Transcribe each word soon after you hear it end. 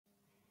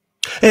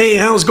Hey,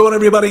 how's it going,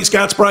 everybody?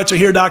 Scott Spreitzer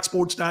here,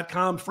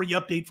 DocSports.com. Free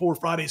update for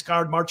Friday's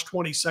card, March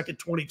 22nd,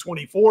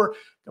 2024.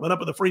 Coming up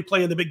with a free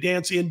play in the Big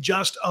Dance in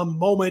just a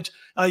moment.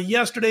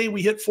 Yesterday,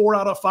 we hit 4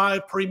 out of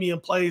 5 premium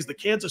plays. The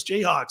Kansas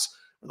Jayhawks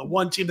are the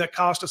one team that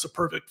cost us a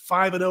perfect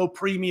 5-0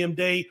 premium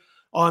day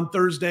on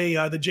Thursday.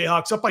 The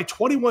Jayhawks up by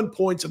 21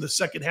 points in the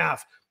second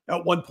half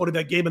at one point in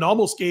that game and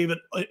almost gave it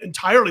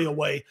entirely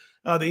away.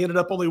 They ended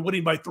up only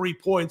winning by 3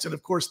 points. And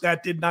of course,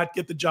 that did not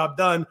get the job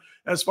done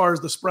as far as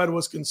the spread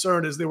was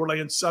concerned, as they were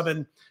laying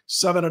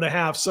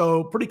 7.5.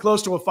 So pretty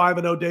close to a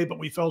 5-0 day, but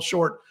we fell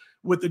short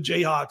with the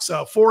Jayhawks.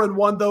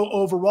 4-1 though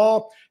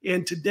overall.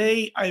 And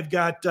today I've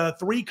got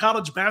 3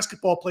 college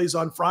basketball plays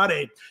on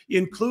Friday,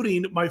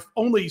 including my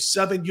only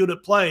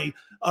 7-unit play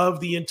of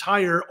the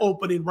entire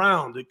opening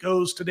round. It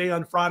goes today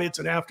on Friday. It's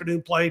an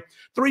afternoon play.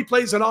 3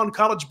 plays and on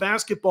college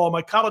basketball.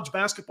 My college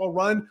basketball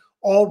run,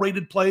 all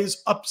rated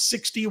plays up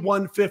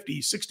 6,150,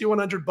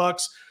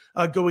 $6,100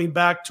 going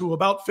back to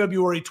about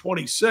February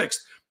 26th.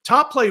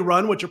 Top play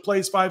run, which are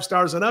plays 5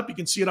 stars and up. You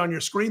can see it on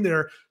your screen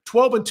there.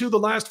 12-2 the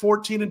last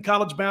 14 in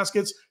college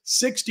baskets,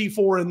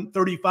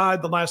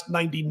 64-35 the last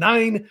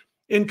 99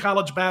 in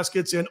college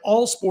baskets. And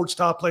all sports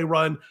top play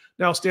run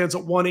now stands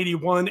at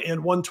 181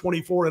 and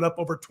 124 and up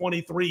over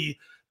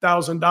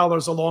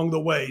 $23,000 along the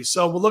way.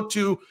 So we'll look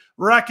to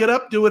rack it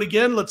up, do it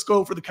again. Let's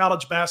go for the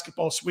college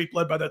basketball sweep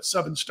led by that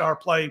 7-star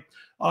play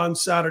on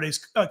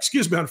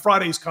on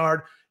Friday's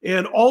card.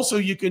 And also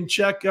you can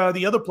check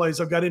the other plays.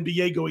 I've got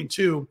NBA going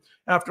too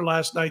after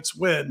last night's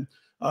win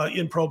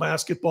in pro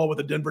basketball with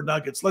the Denver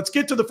Nuggets. Let's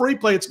get to the free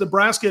play. It's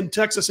Nebraska and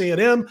Texas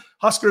A&M.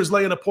 Huskers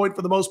laying a point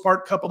for the most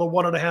part, couple of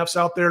 1.5s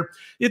out there.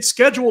 It's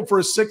scheduled for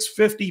a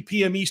 6:50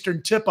 p.m.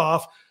 Eastern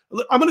tip-off.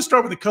 I'm going to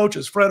start with the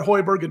coaches, Fred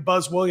Hoiberg and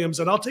Buzz Williams,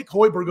 and I'll take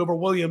Hoiberg over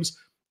Williams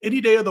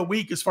any day of the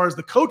week as far as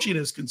the coaching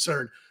is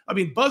concerned. I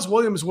mean, Buzz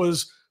Williams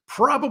was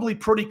probably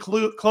pretty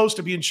close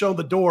to being shown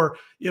the door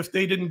if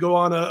they didn't go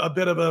on a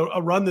bit of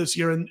a run this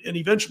year and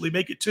eventually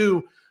make it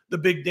to the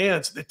Big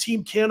Dance. The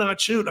team cannot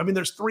shoot. I mean,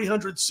 there's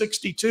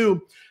 362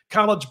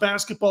 college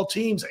basketball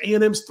teams.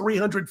 A&M's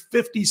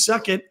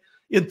 352nd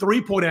in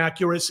three-point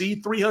accuracy,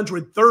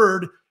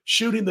 303rd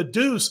shooting the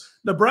deuce.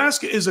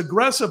 Nebraska is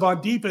aggressive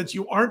on defense.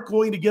 You aren't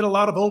going to get a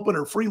lot of open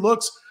or free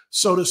looks,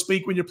 so to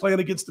speak, when you're playing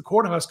against the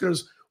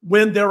Cornhuskers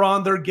when they're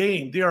on their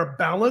game. They are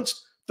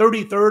balanced,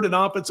 33rd in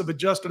offensive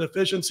adjusted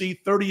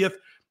efficiency, 30th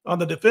on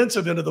the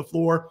defensive end of the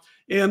floor.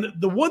 And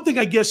the one thing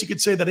I guess you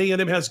could say that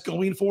A&M has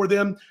going for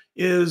them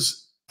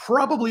is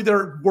probably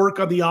their work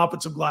on the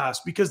offensive glass,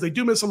 because they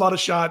do miss a lot of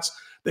shots.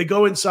 They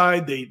go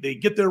inside, they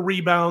get their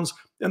rebounds,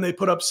 and they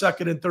put up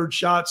second and third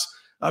shots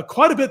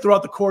quite a bit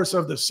throughout the course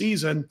of the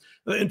season.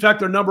 In fact,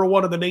 they're number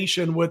 1 in the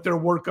nation with their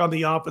work on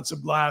the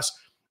offensive glass.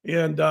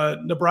 And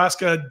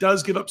Nebraska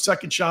does give up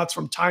second shots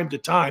from time to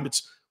time.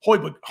 It's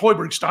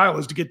Hoiberg's style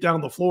is to get down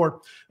the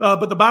floor.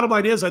 But the bottom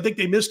line is I think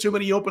they miss too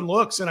many open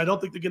looks, and I don't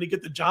think they're going to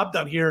get the job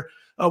done here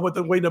with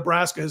the way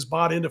Nebraska has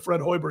bought into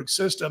Fred Hoiberg's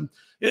system.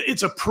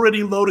 It's a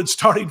pretty loaded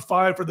starting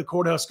 5 for the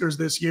Cornhuskers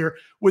this year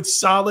with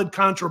solid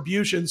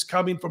contributions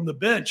coming from the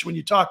bench. When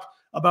you talk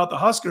about the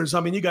Huskers, I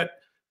mean, you got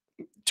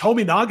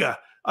Tominaga.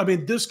 I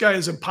mean, this guy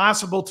is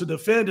impossible to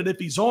defend, and if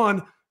he's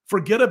on,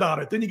 forget about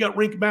it. Then you got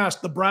Rink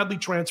Mast, the Bradley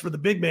transfer, the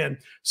big man,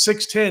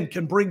 6'10",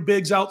 can bring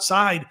bigs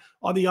outside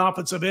on the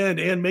offensive end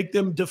and make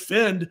them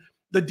defend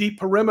the deep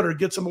perimeter,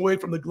 gets them away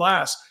from the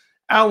glass.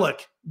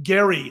 Alec,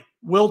 Gary,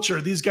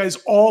 Wilcher, these guys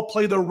all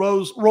play their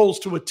roles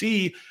to a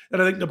T,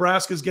 and I think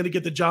Nebraska is going to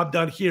get the job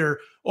done here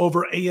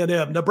over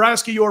A&M.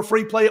 Nebraska, your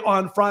free play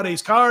on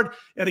Friday's card.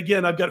 And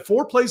again, I've got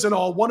 4 plays in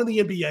all, 1 in the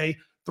NBA,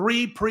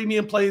 3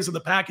 premium plays in the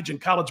package in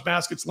college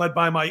baskets led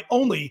by my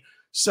only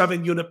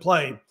 7-unit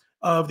play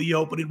of the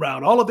opening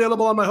round. All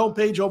available on my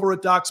homepage over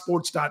at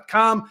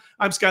DocSports.com.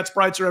 I'm Scott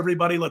Spreitzer,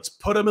 everybody. Let's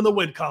put them in the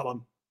win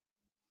column.